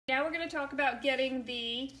we're going to talk about getting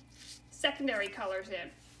the secondary colors in.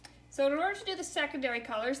 So in order to do the secondary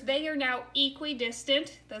colors, they are now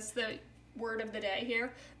equidistant, that's the word of the day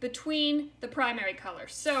here, between the primary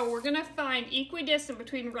colors. So we're going to find equidistant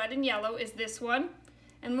between red and yellow is this one.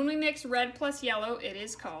 And when we mix red plus yellow, it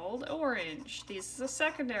is called orange. This is a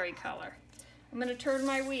secondary color. I'm going to turn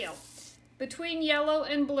my wheel. Between yellow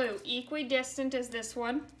and blue, equidistant is this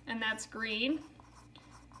one, and that's green.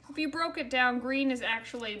 If you broke it down, green is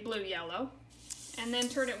actually blue-yellow. And then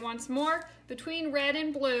turn it once more. Between red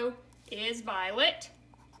and blue is violet.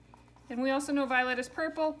 And we also know violet is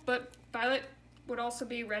purple, but violet would also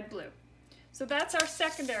be red-blue. So that's our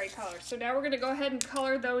secondary colors. So now we're going to go ahead and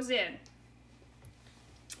color those in.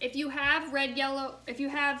 If you have red, yellow, if you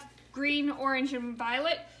have green, orange, and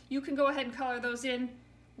violet, you can go ahead and color those in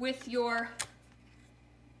with your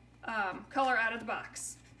color out of the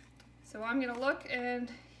box. So I'm going to look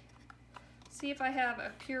and see if I have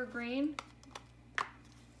a pure green.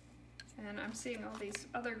 And I'm seeing all these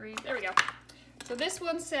other greens. There we go. So this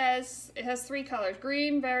one says it has 3 colors: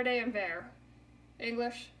 green, verde, and vert.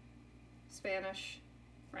 English, Spanish,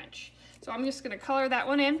 French. So I'm just going to color that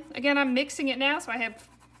one in. Again, I'm mixing it now, so I have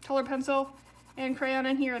color pencil and crayon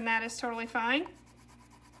in here, and that is totally fine.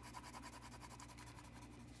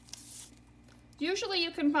 Usually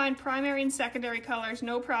you can find primary and secondary colors,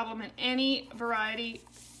 no problem, in any variety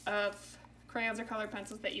of crayons or color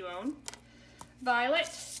pencils that you own. Violet.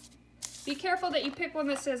 Be careful that you pick one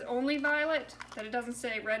that says only violet, that it doesn't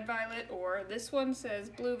say red violet, or this one says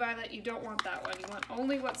blue violet. You don't want that one. You want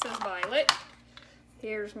only what says violet.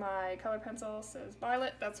 Here's my color pencil, says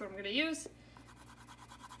violet. That's what I'm going to use.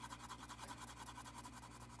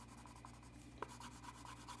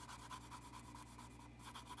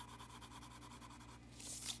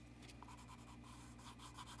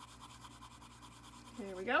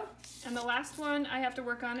 There we go. And the last one I have to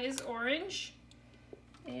work on is orange.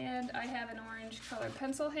 And I have an orange colored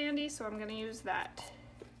pencil handy, so I'm going to use that.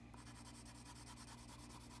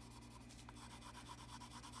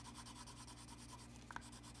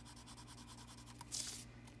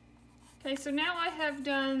 Okay, so now I have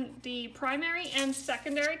done the primary and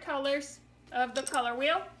secondary colors of the color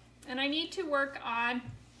wheel, and I need to work on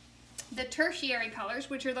the tertiary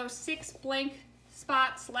colors, which are those 6 blank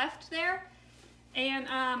spots left there. And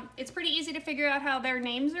it's pretty easy to figure out how their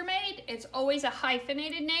names are made. It's always a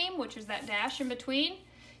hyphenated name, which is that dash in between.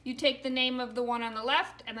 You take the name of the one on the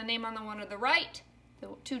left and the name on the one on the right. The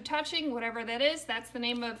 2 touching, whatever that is, that's the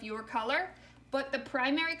name of your color. But the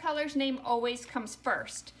primary color's name always comes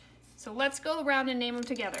first. So let's go around and name them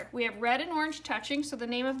together. We have red and orange touching, so the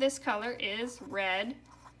name of this color is red,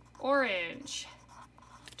 orange.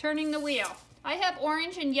 Turning the wheel. I have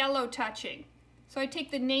orange and yellow touching. So I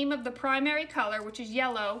take the name of the primary color, which is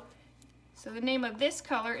yellow. So the name of this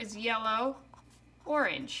color is yellow,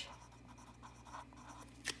 orange.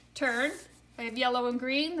 Turn. I have yellow and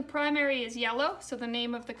green. The primary is yellow, so the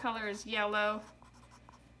name of the color is yellow,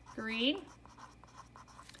 green.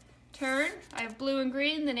 Turn. I have blue and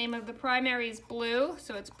green. The name of the primary is blue,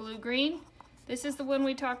 so it's blue-green. This is the one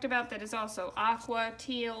we talked about that is also aqua,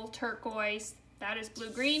 teal, turquoise. That is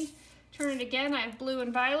blue-green. Turn it again, I have blue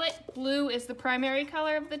and violet. Blue is the primary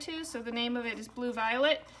color of the 2, so the name of it is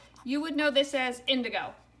blue-violet. You would know this as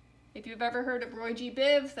indigo. If you've ever heard of Roy G.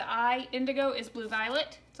 Biv, the I, indigo, is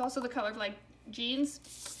blue-violet. It's also the color of like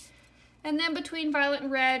jeans. And then between violet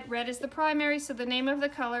and red, red is the primary, so the name of the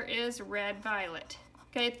color is red-violet.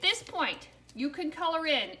 Okay, at this point, you can color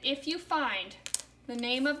in if you find the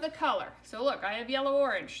name of the color. So look, I have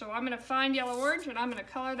yellow-orange, so I'm going to find yellow-orange and I'm going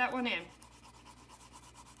to color that one in.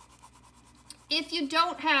 If you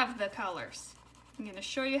don't have the colors, I'm going to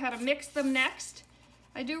show you how to mix them next.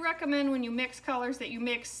 I do recommend when you mix colors that you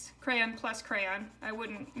mix crayon plus crayon. I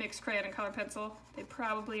wouldn't mix crayon and color pencil. They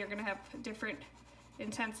probably are going to have different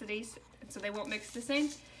intensities, and so they won't mix the same.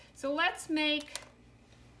 So let's make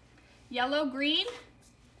yellow-green,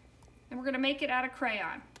 and we're going to make it out of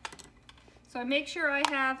crayon. So I make sure I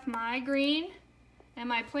have my green and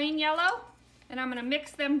my plain yellow, and I'm going to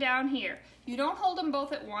mix them down here. You don't hold them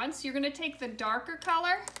both at once. You're going to take the darker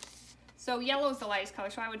color. So yellow is the lightest color,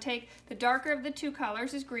 so I would take the darker of the 2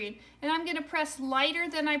 colors is green, and I'm going to press lighter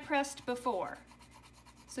than I pressed before.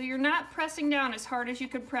 So you're not pressing down as hard as you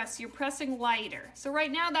could press. You're pressing lighter. So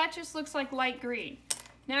right now that just looks like light green.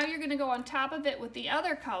 Now you're going to go on top of it with the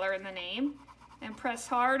other color in the name and press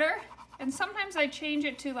harder. And sometimes I change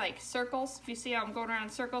it to like circles. If you see how I'm going around in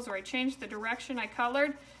circles, or I change the direction I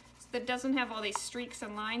colored so that it doesn't have all these streaks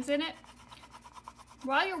and lines in it.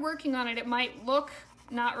 While you're working on it, it might look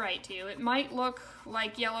not right to you. It might look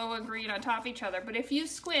like yellow and green on top of each other, but if you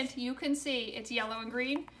squint, you can see it's yellow and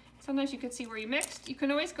green, Sometimes you can see where you mixed. You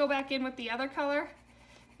can always go back in with the other color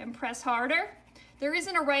and press harder. There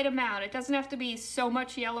isn't a right amount. It doesn't have to be so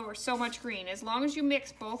much yellow or so much green. As long as you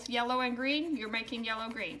mix both yellow and green, you're making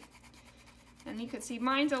yellow-green. And you can see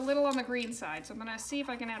mine's a little on the green side, so I'm gonna see if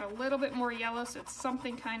I can add a little bit more yellow so it's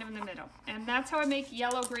something kind of in the middle. And that's how I make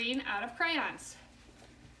yellow-green out of crayons.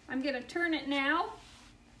 I'm gonna turn it now.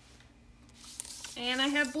 And I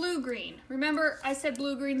have blue-green. Remember, I said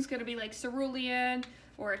blue-green is gonna be like cerulean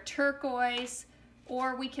or a turquoise,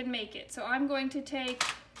 or we can make it. So I'm going to take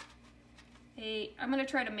I'm gonna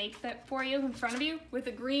try to make that for you in front of you with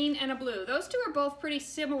a green and a blue. Those two are both pretty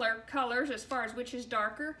similar colors as far as which is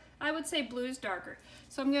darker. I would say blue's darker.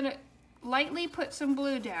 So I'm gonna lightly put some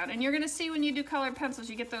blue down, and you're gonna see when you do colored pencils,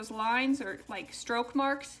 you get those lines or like stroke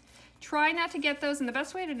marks. Try not to get those, and the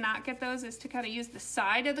best way to not get those is to kind of use the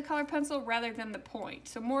side of the colored pencil rather than the point.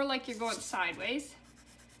 So more like you're going sideways,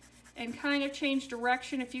 and kind of change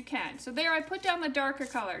direction if you can. So there, I put down the darker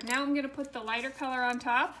color. Now I'm gonna put the lighter color on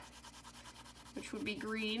top, which would be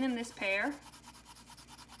green in this pair.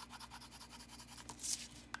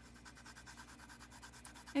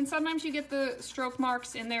 And sometimes you get the stroke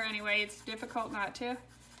marks in there anyway, it's difficult not to.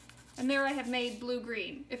 And there I have made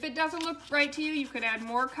blue-green. If it doesn't look right to you, you could add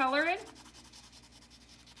more color in.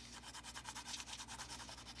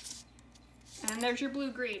 And there's your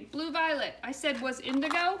blue-green. Blue-violet, I said was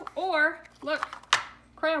indigo, or look,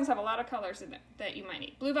 crayons have a lot of colors in it that you might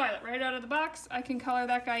need. Blue-violet, right out of the box, I can color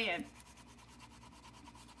that guy in.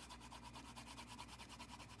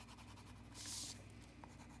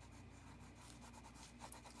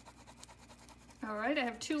 All right, I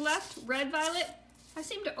have two left. Red violet. I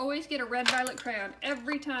seem to always get a red violet crayon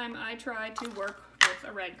every time I try to work with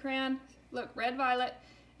a red crayon. Look, red violet.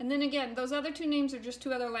 And then again, those other two names are just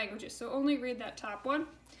two other languages, so only read that top one.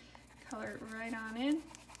 Color it right on in.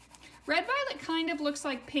 Red violet kind of looks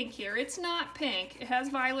like pink here. It's not pink. It has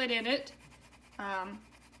violet in it.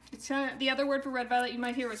 The other word for red violet you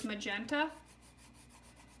might hear is magenta.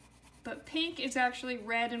 But pink is actually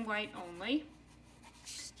red and white only.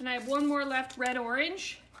 And I have one more left,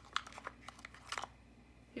 red-orange.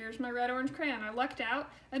 Here's my red-orange crayon. I lucked out.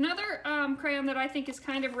 Another crayon that I think is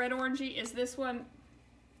kind of red-orangey is this one,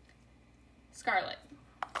 Scarlet.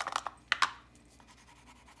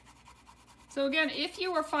 So again, if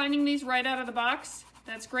you are finding these right out of the box,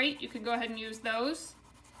 that's great. You can go ahead and use those.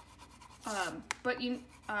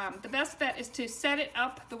 The best bet is to set it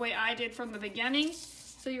up the way I did from the beginning,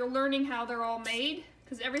 so you're learning how they're all made,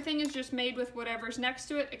 because everything is just made with whatever's next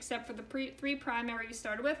to it except for the three primary you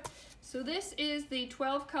started with. So this is the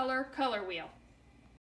 12 color wheel.